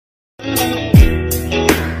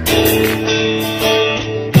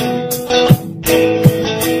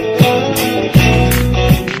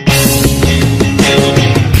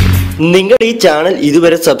നിങ്ങൾ ഈ ചാനൽ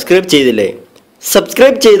ഇതുവരെ സബ്സ്ക്രൈബ് ചെയ്തില്ലേ?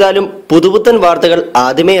 സബ്സ്ക്രൈബ് ചെയ്താലും പുതുപുത്തൻ വാർത്തകൾ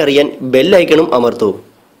ആദ്യമേ അറിയാൻ ബെൽ ഐക്കണും അമർത്തൂ.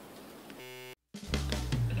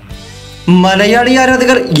 മലയാളി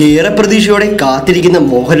ആരാധകർ ഏറെ പ്രതീക്ഷയോടെ കാത്തിരിക്കുന്ന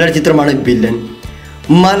മോഹൻലാൽ ചിത്രമാണ് വില്ലൻ.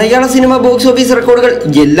 മലയാള സിനിമ ബോക്സ് ഓഫീസ് റെക്കോർഡുകൾ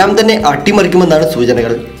എല്ലാം തന്നെ അട്ടിമറിക്കുമെന്നാണ്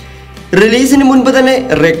സൂചനകൾ. റിലീസിന് മുൻപ് തന്നെ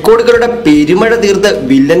റെക്കോർഡുകളുടെ പെരുമഴ തീർത്ത്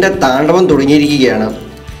വില്ലന്റെ താണ്ഡവം തുടങ്ങിയിരിക്കുകയാണ്.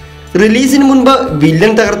 റിലീസിന് മുൻപ്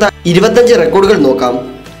വില്ലൻ തകർത്ത 25 റെക്കോർഡുകൾ നോക്കാം.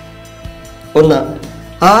 1.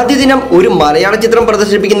 ആദ്യ ദിനം ഒരു മലയാള ചിത്രം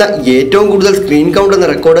പ്രദർശിപ്പിക്കുന്ന ഏറ്റവും കൂടുതൽ സ്ക്രീൻ കൗണ്ട് എന്ന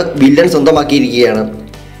റെക്കോർഡ് വില്ലൻ സ്വന്തമാക്കിയിരിക്കുകയാണ്.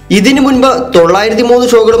 ഇതിനു മുൻപ് 903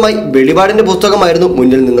 ഷോകളുമായി വെളിപാടിന്റെ പുസ്തകമായിരുന്നു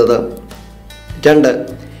മുന്നിൽ നിന്നത്. 2.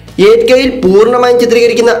 8Kയിൽ പൂർണ്ണമായും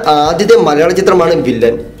ചിത്രീകരിക്കുന്ന ആദ്യത്തെ മലയാള ചിത്രമാണ്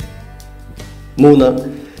villain. 3.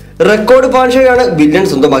 Record fan ഷോയാണ് villain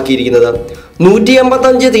സ്വന്തമാക്കിയിരിക്കുന്നത്.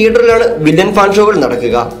 185 തിയേറ്ററിലാണ് villain fan ഷോകൾ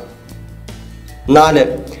നടക്കുക. 4.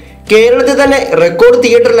 കേരളത്തിൽ തന്നെ റെക്കോർഡ്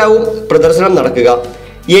തിയേറ്ററിലാവും പ്രദർശനം നടക്കുക.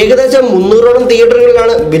 ഏകദേശം 300ഓളം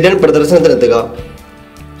തിയേറ്ററുകളിലാണ് വില്ലൻ പ്രദർശനത്തിനെത്തുക.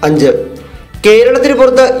 5. കേരളത്തിന്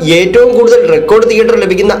പുറത്ത് ഏറ്റവും കൂടുതൽ റെക്കോർഡ് തിയേറ്റർ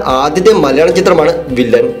ലഭിക്കുന്ന ആദ്യത്തെ മലയാള ചിത്രമാണ്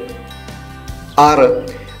വില്ലൻ. 6.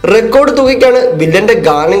 റെക്കോർഡ് തുകയ്ക്കാണ് വില്ലന്റെ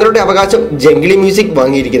ഗാനങ്ങളുടെ അവകാശം ജംഗ്ലി മ്യൂസിക്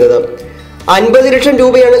വാങ്ങിയിരിക്കുന്നത്. 50 ലക്ഷം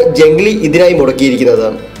രൂപയാണ് ജംഗ്ലി ഇതിനായി മുടക്കിയിരിക്കുന്നത്.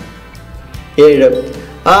 7.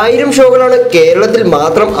 1000 ഷോകളാണ് കേരളത്തിൽ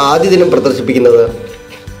മാത്രം ആദ്യ ദിനം പ്രദർശിപ്പിക്കുന്നത്.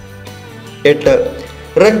 8.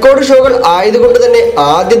 റെക്കോർഡ് ഷോകൾ ആയതുകൊണ്ട് തന്നെ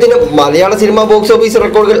ആദ്യ ദിനം മലയാള സിനിമ ബോക്സ് ഓഫീസ്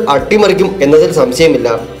റെക്കോർഡുകൾ അട്ടിമറിക്കും എന്നതിൽ സംശയമില്ല.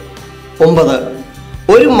 9.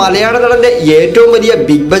 ഒരു മലയാള നടന്റെ ഏറ്റവും വലിയ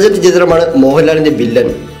ബിഗ് ബജറ്റ് ചിത്രമാണ് മോഹൻലാലിന്റെ വില്ലൻ.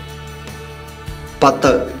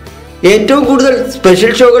 10. ഏറ്റവും കൂടുതൽ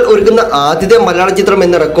സ്പെഷ്യൽ ഷോകൾ ഒരുക്കുന്ന ആദ്യത്തെ മലയാള ചിത്രം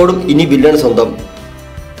എന്ന റെക്കോർഡും ഇനി വില്ലൻ സ്വന്തം.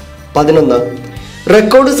 11.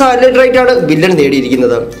 റെക്കോർഡ് സാറ്റലൈറ്റ് റൈറ്റ് ആണ് വില്ലൻ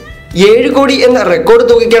നേടിയിരിക്കുന്നത്. 7 കോടി എന്ന റെക്കോർഡ്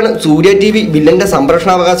തുകയ്ക്കാണ് സൂര്യ TV വില്ലന്റെ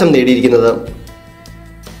സംപ്രേഷണാവകാശം നേടിയിരിക്കുന്നത്.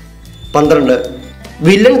 12.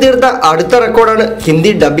 വില്ലൻ തീർത്ത അടുത്ത റെക്കോർഡാണ്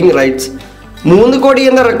ഹിന്ദി ഡബ്ബിംഗ് റൈറ്റ്സ്. 3 കോടി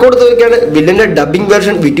എന്ന റെക്കോർഡ് തുകയ്ക്കാണ് വില്ലന്റെ ഡബ്ബിംഗ്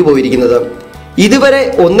വേർഷൻ വിറ്റുപോയിരിക്കുന്നത്. ഇതുവരെ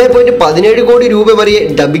 1.17 കോടി രൂപ വരെ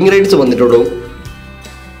ഡബ്ബിംഗ് റൈറ്റ്സ് വന്നിട്ടുള്ളൂ.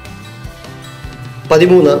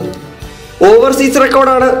 13. ഓവർസീസ്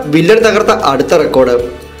റെക്കോർഡാണ് വില്ലൻ തകർത്ത അടുത്ത റെക്കോർഡ്.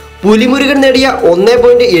 പുലിമുരുകൻ നേടിയ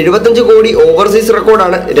 1.75 കോടി ഓവർസീസ്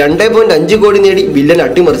റെക്കോർഡാണ് 2.5 കോടി നേടി വില്ലൻ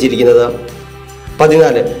അട്ടിമറിച്ചിരിക്കുന്നത്.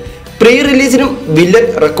 14. Pre റിലീസിനും villain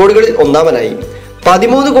റെക്കോർഡുകളിൽ ഒന്നാമനായി.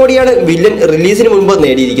 13 കോടിയാണ് വില്ലൻ റിലീസിന് മുൻപ്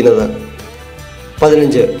നേടിയിരിക്കുന്നത്.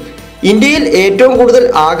 15. ഇന്ത്യയിൽ ഏറ്റവും കൂടുതൽ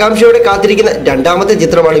ആകാംക്ഷയോടെ കാത്തിരിക്കുന്ന രണ്ടാമത്തെ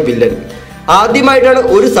ചിത്രമാണ് വില്ലൻ. ആദ്യമായിട്ടാണ്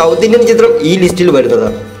ഒരു സൗത്ത് ഇന്ത്യൻ ചിത്രം ഈ ലിസ്റ്റിൽ വരുന്നത്.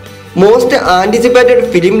 മോസ്റ്റ് ആന്റിസിപ്പേറ്റഡ്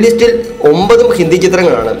ഫിലിം ലിസ്റ്റിൽ 9 ഹിന്ദി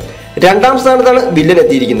ചിത്രങ്ങളാണ്. 2ാം സ്ഥാനത്താണ് വില്ലൻ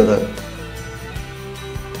എത്തിയിരിക്കുന്നത്.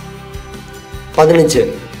 15.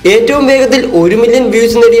 ഏറ്റവും വേഗത്തിൽ 1 മില്യൺ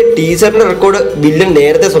വ്യൂസ് നേടിയ ടീസറിന്റെ റെക്കോർഡ് വില്ലൻ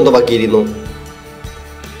നേരത്തെ സ്വന്തമാക്കിയിരുന്നു.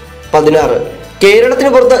 16.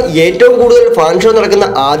 കേരളത്തിന് പുറത്ത് ഏറ്റവും കൂടുതൽ ഫാൻ ഷോ നടക്കുന്ന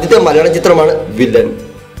ആദ്യത്തെ മലയാള ചിത്രമാണ് വില്ലൻ.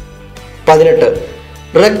 18.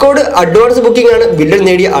 റെക്കോർഡ് അഡ്വാൻസ് ബുക്കിംഗ് ആണ് വില്ലൻ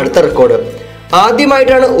നേടിയ അടുത്ത റെക്കോർഡ്.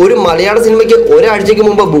 ആദ്യമായിട്ടാണ് ഒരു മലയാള സിനിമയ്ക്ക് ഒരാഴ്ചയ്ക്ക്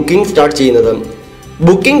മുമ്പ് ബുക്കിംഗ് സ്റ്റാർട്ട് ചെയ്യുന്നത്.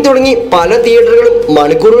 ബുക്കിംഗ് തുടങ്ങി പല തിയേറ്ററുകളും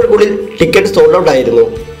മണിക്കൂറുകൾക്കുള്ളിൽ ടിക്കറ്റ് സോൾഡ് ഔട്ട് ആയിരുന്നു.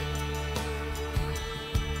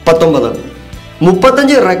 19.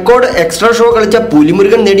 35 റെക്കോർഡ് എക്സ്ട്രാ ഷോ കളിച്ച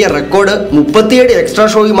പുലിമുരുകൻ നേടിയ റെക്കോർഡ് 37 എക്സ്ട്രാ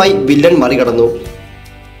ഷോയുമായി വില്ലൻ മറികടന്നു.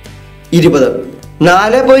 20.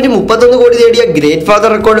 4.31 കോടി നേടിയ ഗ്രേറ്റ് ഫാദർ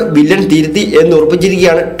റെക്കോർഡ് വില്ലൻ തിരുത്തി എന്ന്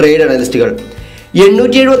ഉറപ്പിച്ചിരിക്കുകയാണ് ട്രേഡ് അനലിസ്റ്റുകൾ.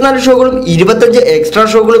 874 ഷോകളും 25 എക്സ്ട്രാ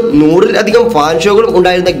ഷോകളും 100-ലധികം ഫാൻ ഷോകളും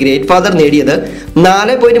ഉണ്ടായിരുന്ന ഗ്രേറ്റ് ഫാദർ നേടിയത്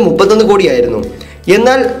 4.31 കോടിയായിരുന്നു.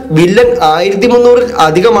 എന്നാൽ വില്ലൻ 1300-ൽ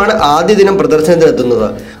അധികമാണ് ആദ്യ ദിനം പ്രദർശനത്തിനെത്തുന്നത്.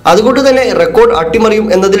 അതുകൊണ്ട് തന്നെ റെക്കോർഡ് അട്ടിമറിയും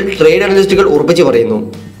എന്നതിൽ ട്രേഡ് അനലിസ്റ്റുകൾ ഉറപ്പിച്ചു പറയുന്നു.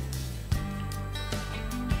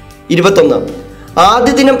 21.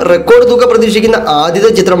 ആദ്യ ദിനം റെക്കോർഡ് തുക പ്രതീക്ഷിക്കുന്ന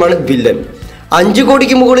ആദ്യത്തെ ചിത്രമാണ് വില്ലൻ. 5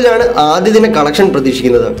 കോടിക്ക് മുകളിലാണ് ആദ്യ ദിന കളക്ഷൻ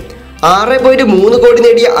പ്രതീക്ഷിക്കുന്നത്. 6.3 കോടി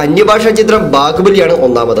നേടിയ അന്യഭാഷാ ചിത്രം ബാഹുബലിയാണ്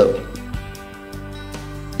ഒന്നാമത്.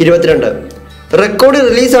 22. റെക്കോർഡ്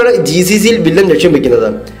റിലീസാണ് GCCയിൽ വില്ലൻ ലക്ഷ്യം വെക്കുന്നത്.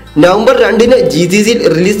 നവംബർ 2-ന് GCCയിൽ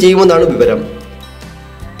റിലീസ് ചെയ്യുമെന്നാണ് വിവരം.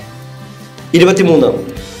 23.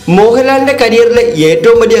 മോഹൻലാലിന്റെ കരിയറിലെ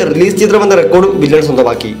ഏറ്റവും വലിയ റിലീസ് ചിത്രമെന്ന റെക്കോർഡും വില്ലൻ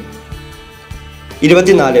സ്വന്തമാക്കി.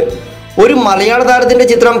 24. ഒരു മലയാള താരത്തിന്റെ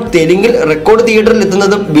ചിത്രം തെലുങ്കിൽ റെക്കോർഡ് തിയേറ്ററിൽ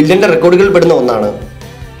എത്തുന്നതും വില്ലന്റെ റെക്കോർഡുകളിൽ പെടുന്ന ഒന്നാണ്.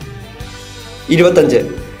 25.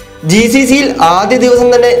 GCCയിൽ ആദ്യ ദിവസം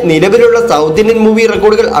തന്നെ നിലവിലുള്ള സൗത്ത് ഇന്ത്യൻ മൂവി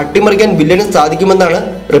റെക്കോർഡുകൾ അട്ടിമറിക്കാൻ വില്ലന് സാധിക്കുമെന്നാണ്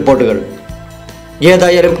റിപ്പോർട്ടുകൾ.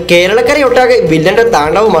 ഏതായാലും കേരളക്കരയൊട്ടാകെ വില്ലന്റെ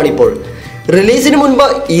താണ്ഡവമാണിപ്പോൾ. റിലീസിന് മുൻപ്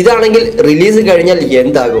ഇതാണെങ്കിൽ റിലീസ് കഴിഞ്ഞാൽ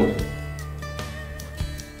എന്താകും?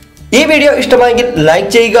 ഈ വീഡിയോ ഇഷ്ടമായെങ്കിൽ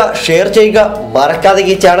ലൈക്ക് ചെയ്യുക, ഷെയർ ചെയ്യുക, മറക്കാതെ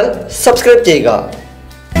ഈ ചാനൽ സബ്സ്ക്രൈബ് ചെയ്യുക.